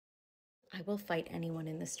I will fight anyone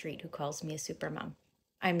in the street who calls me a super mom.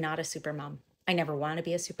 I'm not a super mom. I never want to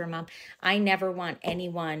be a super mom. I never want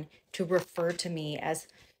anyone to refer to me as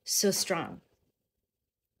so strong,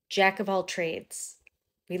 jack of all trades.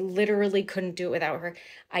 We literally couldn't do it without her.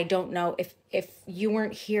 I don't know if you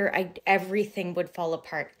weren't here, everything would fall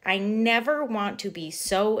apart. I never want to be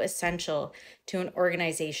so essential to an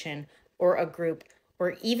organization or a group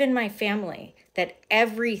or even my family that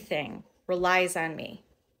everything relies on me.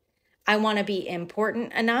 I want to be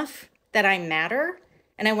important enough that I matter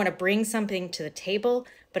and I want to bring something to the table,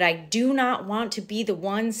 but I do not want to be the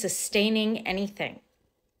one sustaining anything.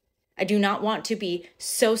 I do not want to be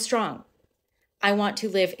so strong. I want to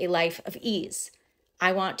live a life of ease.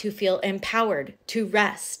 I want to feel empowered to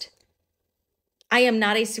rest. I am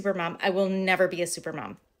not a super mom. I will never be a super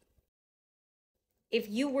mom. If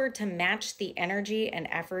you were to match the energy and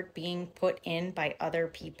effort being put in by other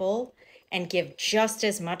people and give just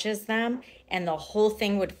as much as them, and the whole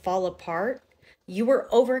thing would fall apart, you were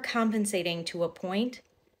overcompensating to a point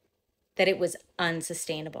that it was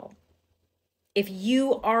unsustainable. If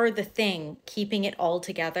you are the thing keeping it all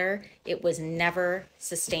together, it was never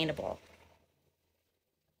sustainable.